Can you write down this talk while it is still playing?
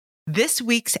This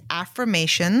week's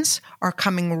affirmations are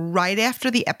coming right after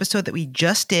the episode that we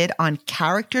just did on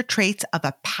character traits of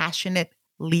a passionate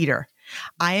leader.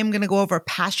 I am going to go over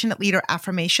passionate leader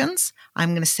affirmations.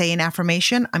 I'm going to say an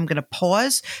affirmation. I'm going to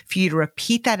pause for you to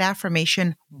repeat that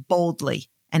affirmation boldly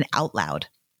and out loud.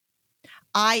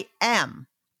 I am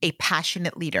a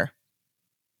passionate leader.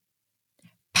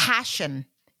 Passion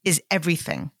is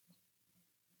everything.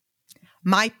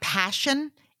 My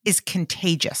passion is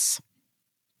contagious.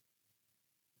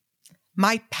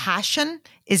 My passion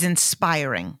is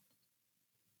inspiring.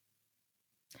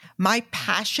 My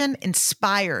passion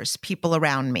inspires people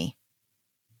around me.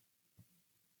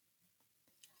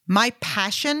 My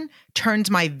passion turns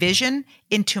my vision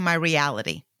into my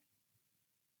reality.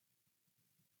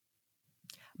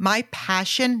 My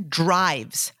passion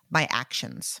drives my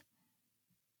actions.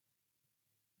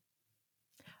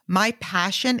 My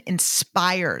passion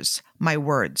inspires my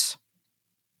words.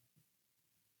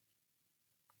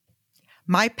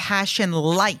 My passion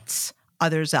lights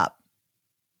others up.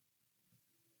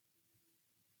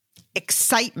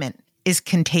 Excitement is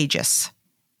contagious.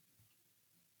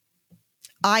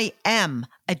 I am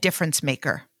a difference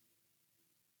maker.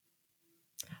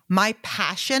 My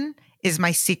passion is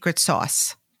my secret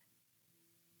sauce.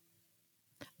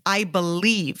 I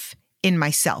believe in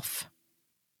myself.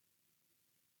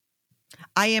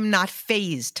 I am not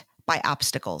fazed by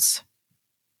obstacles.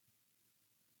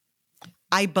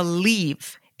 I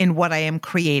believe in what I am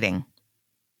creating.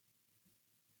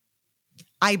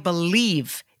 I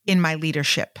believe in my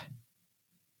leadership.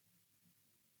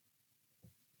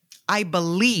 I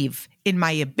believe in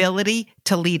my ability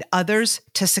to lead others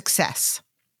to success.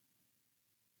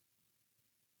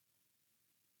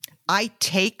 I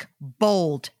take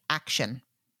bold action.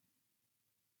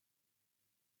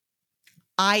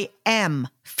 I am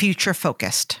future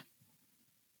focused.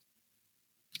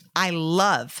 I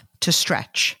love to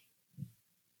stretch.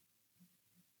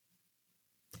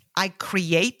 I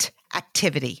create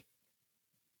activity.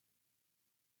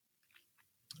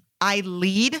 I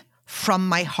lead from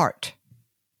my heart.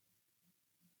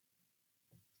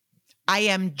 I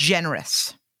am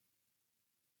generous.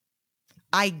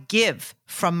 I give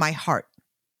from my heart.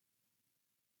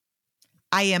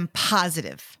 I am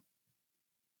positive.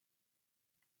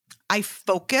 I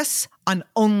focus on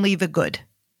only the good.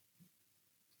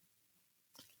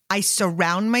 I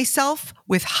surround myself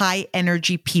with high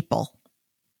energy people.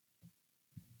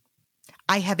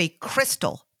 I have a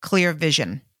crystal clear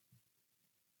vision.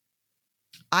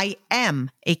 I am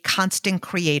a constant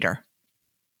creator.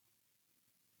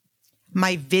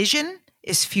 My vision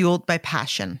is fueled by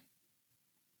passion.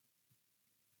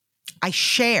 I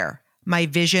share my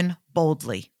vision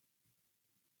boldly.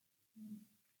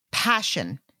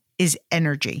 Passion is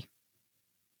energy.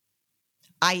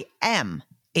 I am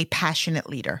a passionate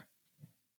leader.